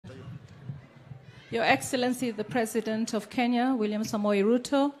Your Excellency, the President of Kenya, William Samoei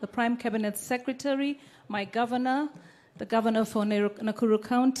Ruto, the Prime Cabinet Secretary, my governor, the governor for Nakuru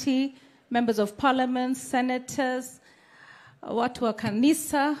County, members of parliament, senators, watu wa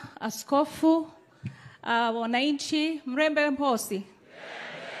kanisa, askofu, wananchi, mrembe mposi,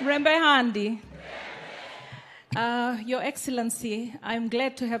 mrembe handi. Your Excellency, I'm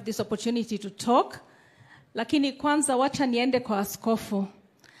glad to have this opportunity to talk. Lakini kwanza wacha niende kwa askofu.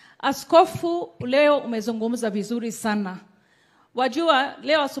 Askofu, leo umezungumza vizuri sana. Wajua,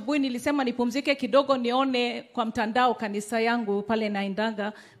 leo asubuhi nilisema nipumzike kidogo nione kwa mtandao kanisa yangu pale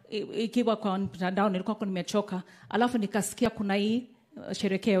naendanga. Ikiwa kwa mtandao nilikuwa nimechoka. Alafu nikasikia kuna hii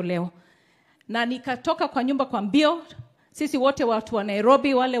sherekeo leo. Na nikatoka kwa nyumba kwa mbio. Sisi wote watu wa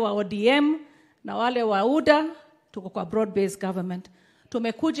Nairobi, wale wa ODM na wale wa UDA, tuko kwa broad-based government.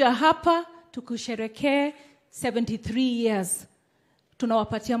 Tumekuja hapa tukusherekee 73 years.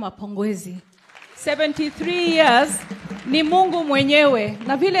 Tunawapatia mapongezi. 73 years ni Mungu mwenyewe.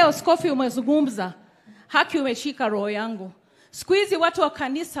 Na vile askofu umezungumza, haki umeshika roho yangu. Siku hizi watu wa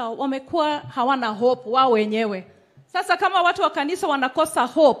kanisa wamekuwa hawana hope wao wenyewe. Sasa kama watu wa kanisa wanakosa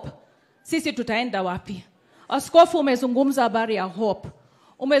hope, sisi tutaenda wapi? Askofu umezungumza habari ya hope.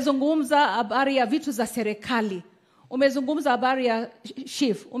 Umezungumza habari ya vitu za serikali. Umezungumza habari ya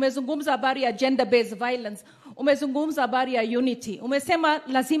shift. Umezungumza habari ya gender based violence. Umezungumza habari ya unity. Umesema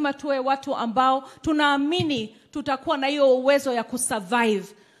lazima tuwe watu ambao tunaamini tutakuwa na hiyo uwezo ya kusurvive.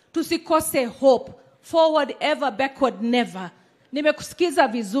 Tusikose hope. Forward ever, backward never. Nimekusikiza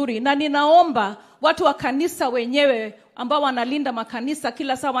vizuri na ninaomba watu wa kanisa wenyewe ambao wanalinda makanisa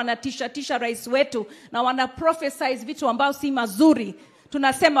kila saa wanatisha rais wetu na wanaprophesize vitu ambao si mazuri.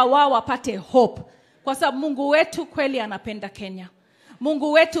 Tunasema wao wapate hope. Kwa sababu Mungu wetu kweli anapenda Kenya.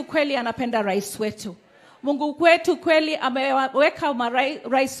 Mungu wetu kweli anapenda rais wetu. Mungu wetu kweli ameweka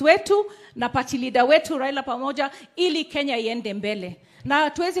rais wetu na party leader wetu Raila pamoja ili Kenya iende mbele. Na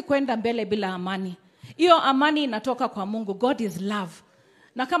hatuwezi kwenda mbele bila amani. Hiyo amani inatoka kwa Mungu. God is love.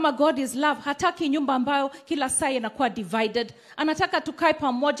 Na kama God is love, hataki nyumba ambayo kila saa inakuwa divided. Anataka tukae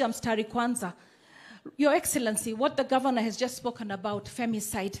pamoja mstari kwanza. Your Excellency, what the governor has just spoken about,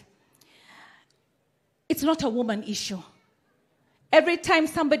 femicide. It's not a woman issue. Every time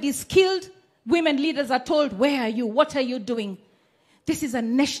somebody is killed, women leaders are told, where are you? What are you doing? This is a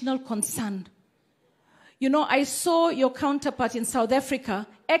national concern. You know, I saw your counterpart in South Africa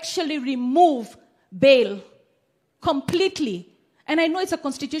actually remove bail completely. And I know it's a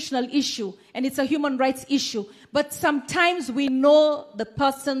constitutional issue and it's a human rights issue. But sometimes we know the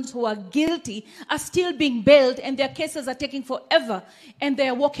persons who are guilty are still being bailed and their cases are taking forever. And they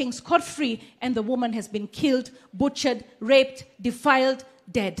are walking scot-free and the woman has been killed, butchered, raped, defiled,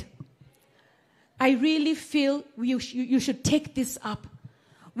 dead. I really feel you should take this up.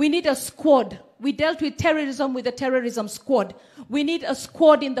 We need a squad. We dealt with terrorism with the terrorism squad. We need a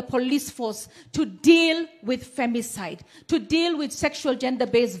squad in the police force to deal with femicide, to deal with sexual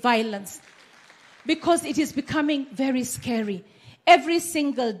gender-based violence. Because it is becoming very scary. Every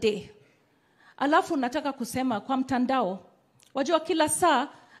single day. Alafu nataka kusema kwa mtandao. Wajua kila saa,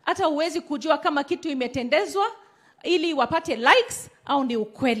 hata huwezi kujua kama kitu imetendezwa, ili wapate likes au ni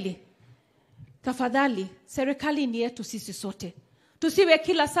ukweli. Tafadhali, serikali ni yetu sisi sote. Tusiwe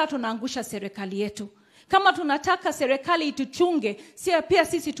kila saa tunaangusha serikali yetu. Kama tunataka serikali ituchunge, pia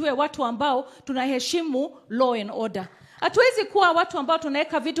sisi tuwe watu ambao tunaheshimu law and order. Hatuwezi kuwa watu ambao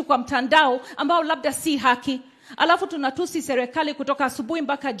tunaweka vitu kwa mtandao ambao labda si haki. Alafu tunatusi serikali kutoka asubuhi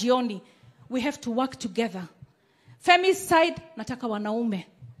mpaka jioni. We have to work together. Femicide, nataka wanaume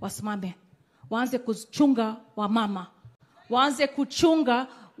wasimame. Waanze kuchunga wamama. Waanze kuchunga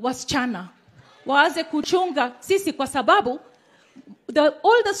wasichana. Waanze kuchunga sisi kwa sababu the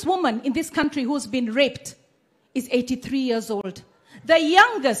oldest woman in this country who's been raped is 83 years old. The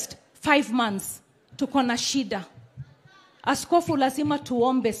youngest 5 months. Tuko na shida. Askofu lazima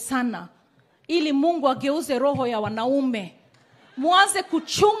tuombe sana ili Mungu ageuze roho ya wanaume. Muanze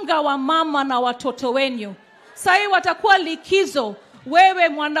kuchunga wamama na watoto wenu. Sasa watakuwa likizo, wewe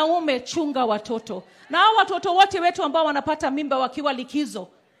mwanaume chunga watoto. Na hao watoto wote wetu ambao wanapata mimba wakiwa likizo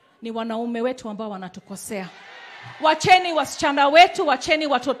ni wanaume wetu ambao wanatukosea. Wacheni wasichana wetu, wacheni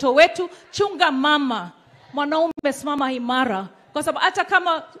watoto wetu, chunga mama. Mwanaume simama imara. Kwa sababu hata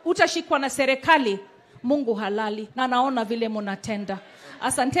kama utashikwa na serikali, Mungu halali na naona vile mnatenda.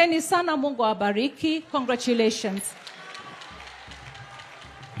 Asanteni sana, Mungu awabariki. Congratulations.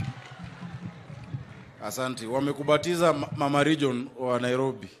 Asante. Wamekubatiza Mama Region wa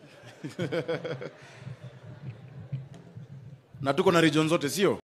Nairobi. Na tuko na region zote sio?